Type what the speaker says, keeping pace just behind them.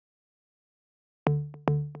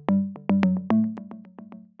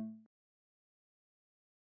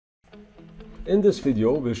In this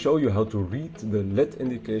video, we'll show you how to read the LED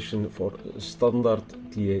indication for standard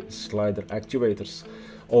TA slider actuators.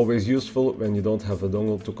 Always useful when you don't have a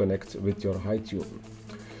dongle to connect with your high tune.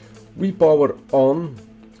 We power on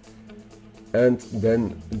and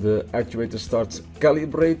then the actuator starts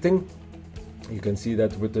calibrating. You can see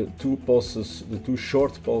that with the two pulses, the two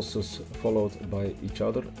short pulses followed by each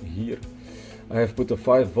other here. I have put a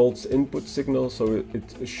 5 volts input signal, so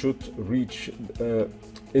it should reach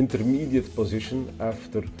intermediate position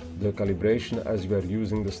after the calibration as we are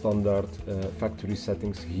using the standard factory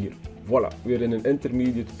settings here. Voila, we are in an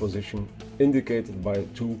intermediate position indicated by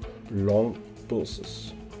 2 long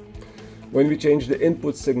pulses. When we change the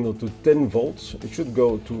input signal to 10 volts, it should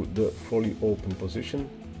go to the fully open position.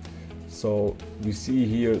 So we see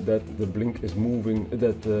here that the blink is moving,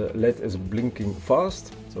 that the LED is blinking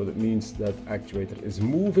fast. So that means that actuator is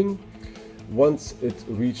moving. Once it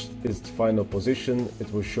reached its final position,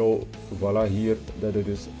 it will show, voila, here that it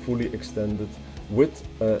is fully extended with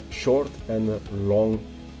a short and a long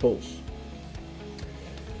pulse.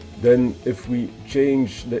 Then if we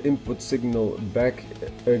change the input signal back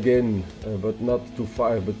again, but not to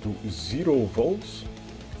 5 but to 0 volts,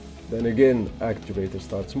 then again actuator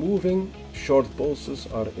starts moving, short pulses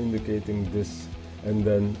are indicating this, and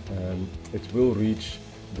then it will reach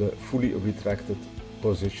the fully retracted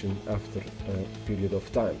position after a period of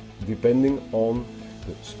time, depending on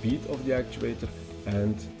the speed of the actuator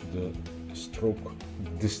and the stroke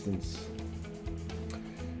distance.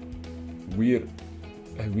 We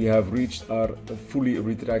have reached our fully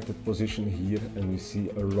retracted position here, and we see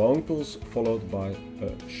a long pulse followed by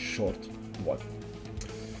a short one.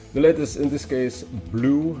 The LED is in this case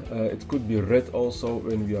blue, it could be red also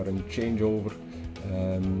when we are in changeover,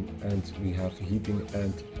 and we have heating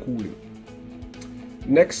and cooling.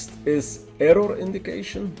 Next is error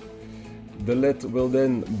indication. The LED will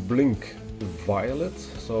then blink violet,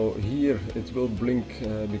 so here it will blink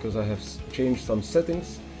because I have changed some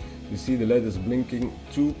settings. You see the LED is blinking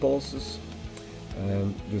 2 pulses.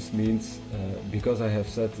 This means because I have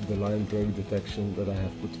set the line break detection that I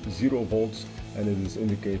have put 0 volts and it is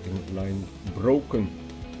indicating line broken.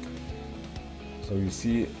 So you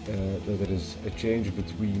see that there is a change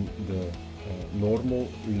between the normal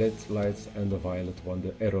LED lights and the violet one,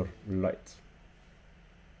 the error light.